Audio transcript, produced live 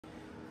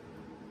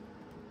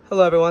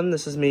Hello everyone,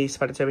 this is me,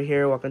 Spider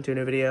here. Welcome to a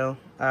new video.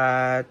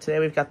 Today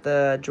we've got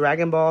the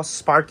Dragon Ball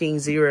Sparking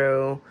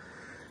Zero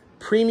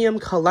Premium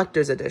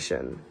Collector's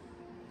Edition.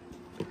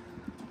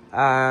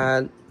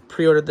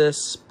 Pre-ordered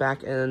this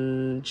back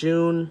in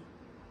June,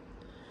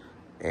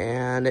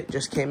 and it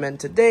just came in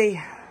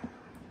today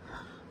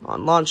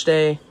on launch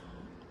day.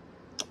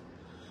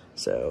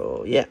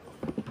 So yeah,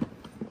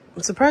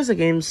 I'm surprised the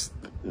game's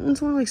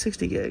it's only like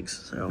 60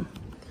 gigs, so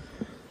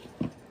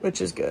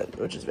which is good,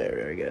 which is very,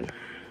 very good.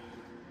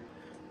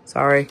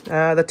 Sorry,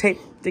 the tape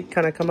did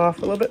kind of come off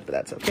a little bit, but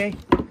that's okay.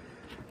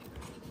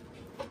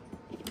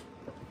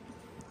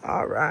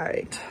 All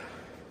right.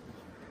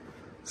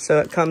 So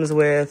it comes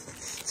with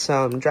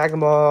some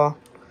Dragon Ball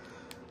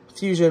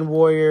Fusion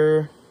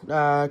Warrior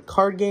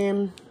card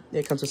game.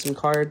 It comes with some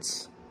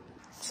cards.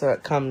 So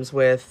it comes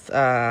with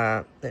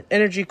an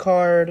energy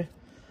card,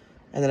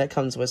 and then it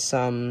comes with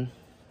some,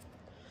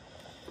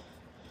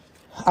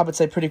 I would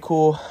say, pretty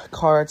cool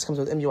cards. It comes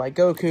with MUI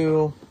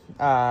Goku,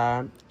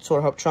 Sword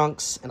of Hope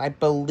Trunks, and I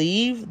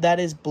believe that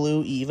is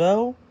Blue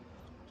Evo,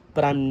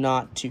 but I'm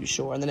not too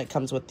sure. And then it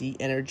comes with the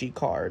energy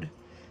card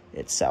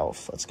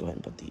itself. Let's go ahead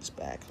and put these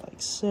back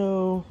like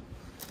so.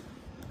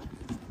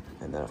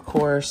 And then, of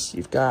course,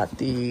 you've got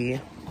the,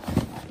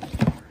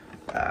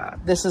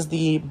 this is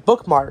the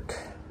bookmark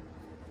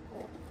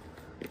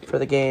for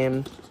the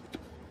game.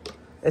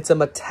 It's a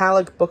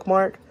metallic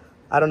bookmark.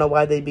 I don't know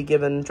why they'd be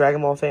giving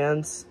Dragon Ball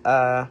fans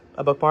a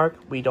bookmark.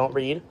 We don't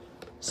read,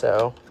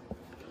 so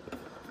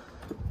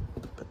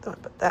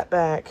put that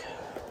back.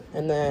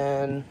 And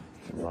then,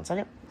 give me 1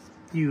 second.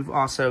 You've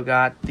also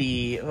got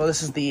the, well,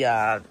 this is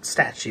the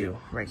statue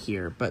right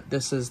here, but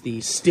this is the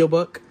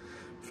steelbook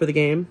for the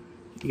game.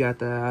 You got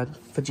the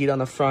Vegeta on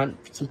the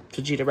front, some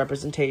Vegeta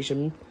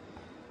representation,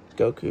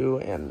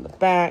 Goku in the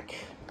back.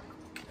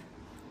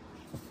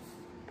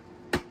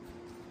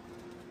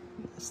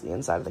 That's the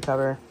inside of the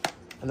cover.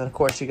 And then, of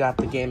course, you got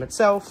the game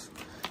itself,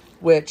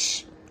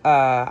 which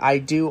I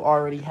do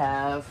already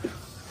have.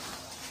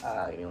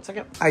 Give me 1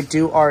 second. I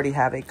do already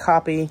have a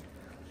copy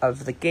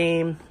of the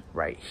game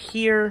right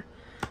here.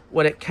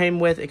 What it came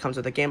with, it comes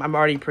with the game. I'm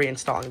already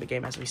pre-installing the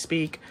game as we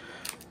speak,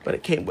 but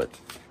it came with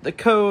the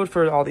code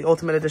for all the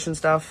Ultimate Edition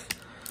stuff.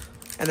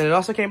 And then it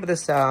also came with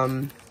this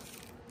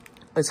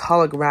this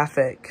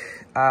holographic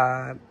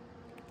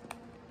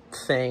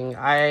thing.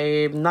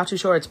 I'm not too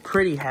sure. It's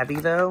pretty heavy,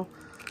 though.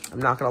 I'm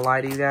not going to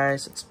lie to you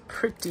guys. It's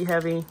pretty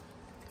heavy.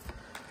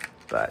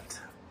 But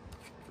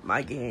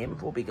my game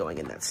will be going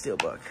in that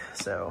steelbook.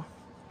 So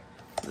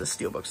the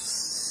steelbook's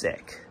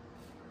sick.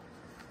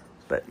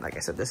 But like I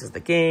said, this is the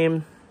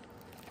game.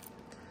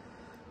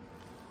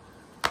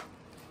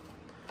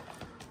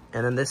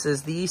 And then this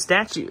is the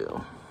statue.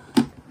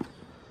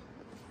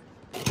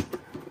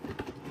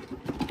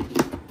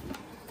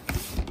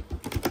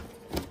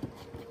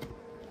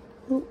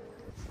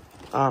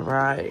 All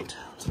right.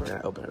 So we're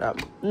going to open it up.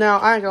 Now,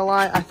 I ain't going to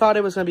lie. I thought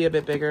it was going to be a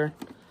bit bigger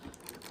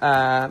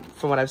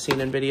from what I've seen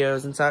in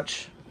videos and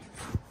such.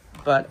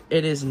 But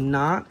it is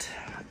not.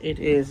 It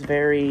is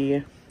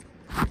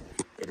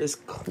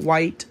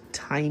quite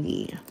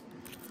tiny.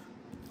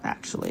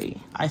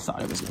 Actually, I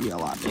thought it was going to be a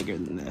lot bigger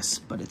than this,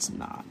 but it's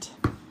not.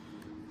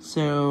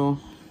 So,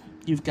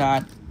 you've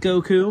got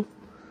Goku,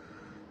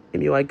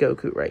 MUI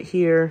Goku right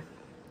here.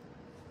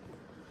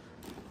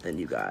 Then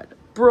you got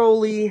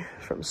Broly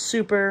from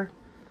Super.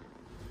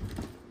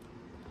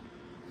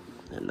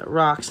 And the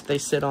rocks that they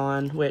sit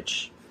on,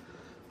 which,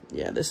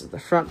 yeah, this is the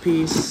front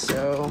piece,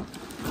 so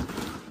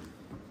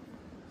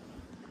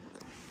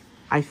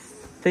I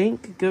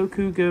think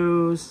Goku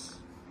goes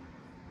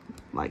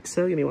like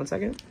so. Give me 1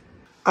 second.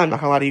 I'm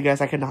not gonna lie to you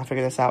guys, I could not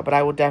figure this out, but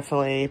I will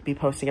definitely be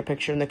posting a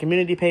picture in the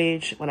community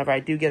page whenever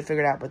I do get it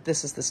figured out. But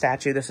this is the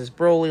statue. This is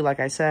Broly, like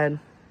I said.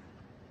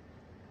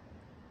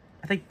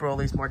 I think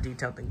Broly's more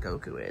detailed than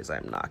Goku is,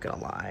 I'm not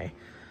gonna lie.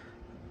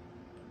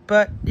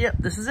 But, yep,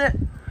 this is it.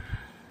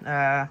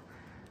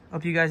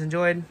 Hope you guys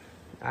enjoyed.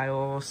 I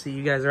will see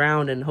you guys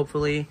around, and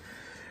hopefully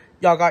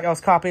y'all got y'all's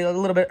copy a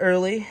little bit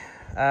early.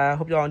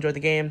 Hope y'all enjoyed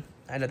the game.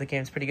 I know the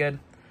game's pretty good.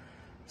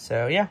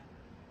 So, yeah.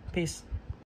 Peace.